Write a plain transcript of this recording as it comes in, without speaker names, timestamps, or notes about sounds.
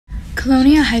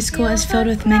Colonia High School is filled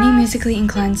with many musically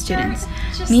inclined students.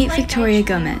 Meet Victoria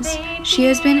Gomez. She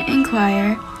has been in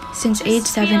choir since age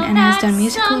 7 and has done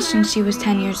musicals since she was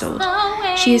 10 years old.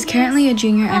 She is currently a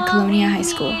junior at Colonia High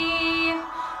School.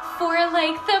 For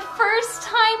like the first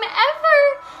time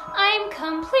ever, I'm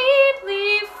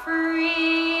completely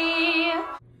free.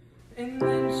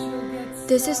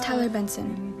 This is Tyler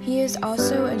Benson. He is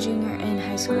also a junior in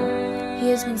high school. He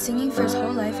has been singing for his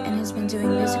whole life and has been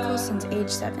doing musicals since age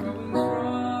 7.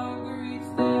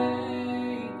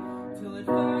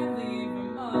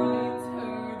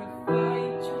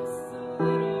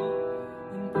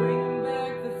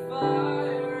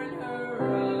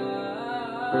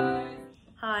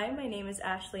 Hi, my name is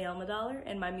Ashley Elmadollar,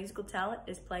 and my musical talent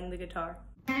is playing the guitar.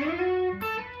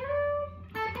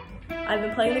 I've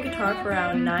been playing the guitar for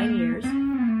around 9 years.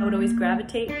 I would always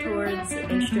gravitate towards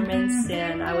instruments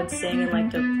and I would sing and like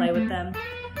to play with them.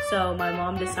 So my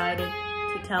mom decided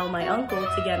to tell my uncle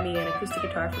to get me an acoustic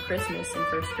guitar for Christmas in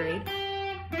 1st grade.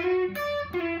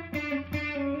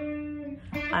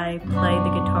 I played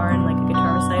the guitar in like a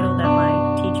guitar recital that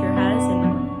my teacher has in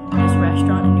this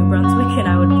restaurant in New Brunswick, and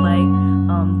I would play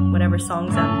whatever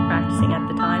songs I'm practicing at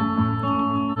the time.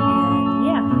 And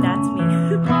yeah, that's me.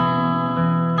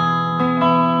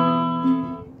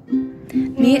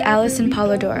 Meet Allison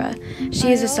Polidora.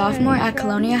 She is a sophomore at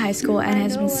Colonia High School and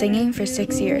has been singing for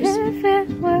 6 years. If it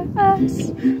were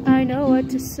us, I know what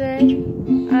to say,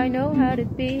 I know how to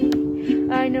be,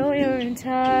 I know your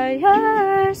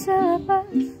entire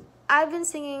syllabus. I've been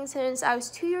singing since I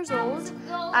was 2 years old.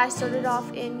 I started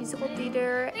off in musical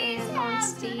theater and on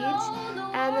stage,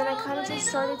 and then I kind of just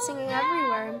started singing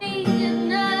everywhere.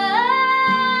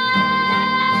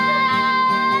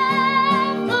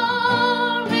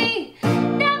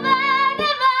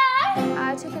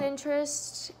 I took an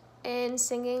interest in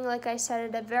singing, like I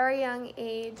said, at a very young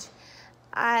age.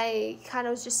 I kind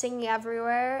of was just singing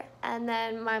everywhere, and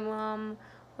then my mom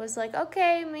was like,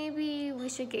 okay, maybe we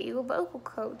should get you a vocal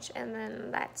coach, and then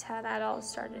that's how that all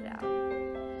started out.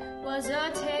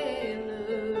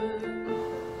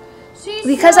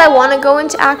 Because I want to go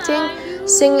into acting,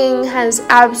 singing has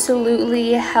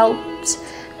absolutely helped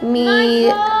me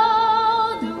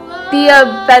be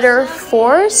a better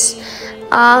force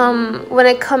when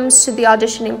it comes to the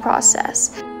auditioning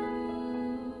process.